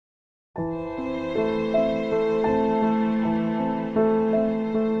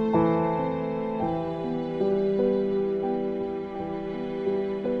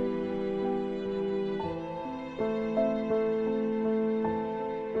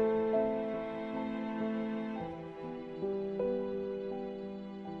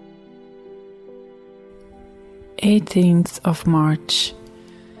18th of March,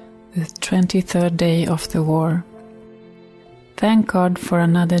 the 23rd day of the war. Thank God for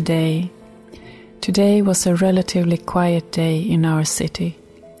another day. Today was a relatively quiet day in our city.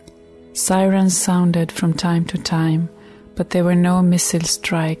 Sirens sounded from time to time, but there were no missile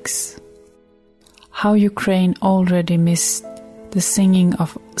strikes. How Ukraine already missed the singing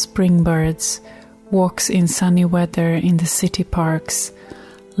of spring birds, walks in sunny weather in the city parks,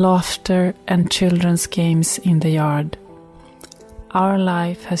 laughter and children's games in the yard. Our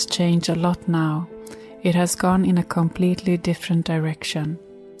life has changed a lot now. It has gone in a completely different direction.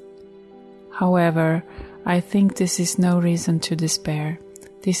 However, I think this is no reason to despair.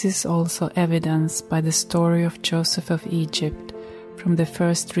 This is also evidenced by the story of Joseph of Egypt from the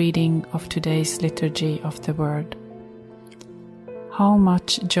first reading of today's Liturgy of the Word. How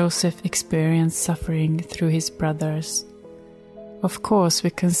much Joseph experienced suffering through his brothers. Of course,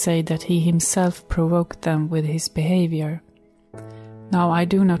 we can say that he himself provoked them with his behavior. Now, I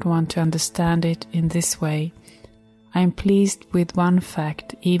do not want to understand it in this way. I am pleased with one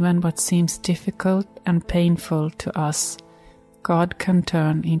fact, even what seems difficult and painful to us, God can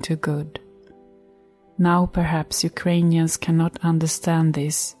turn into good. Now, perhaps Ukrainians cannot understand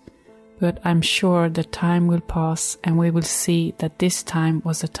this, but I'm sure the time will pass and we will see that this time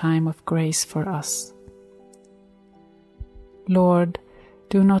was a time of grace for us. Lord,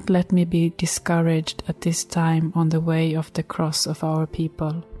 do not let me be discouraged at this time on the way of the cross of our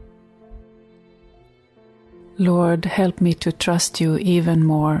people. Lord, help me to trust you even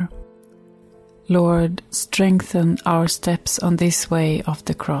more. Lord, strengthen our steps on this way of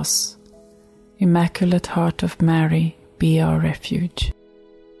the cross. Immaculate Heart of Mary, be our refuge.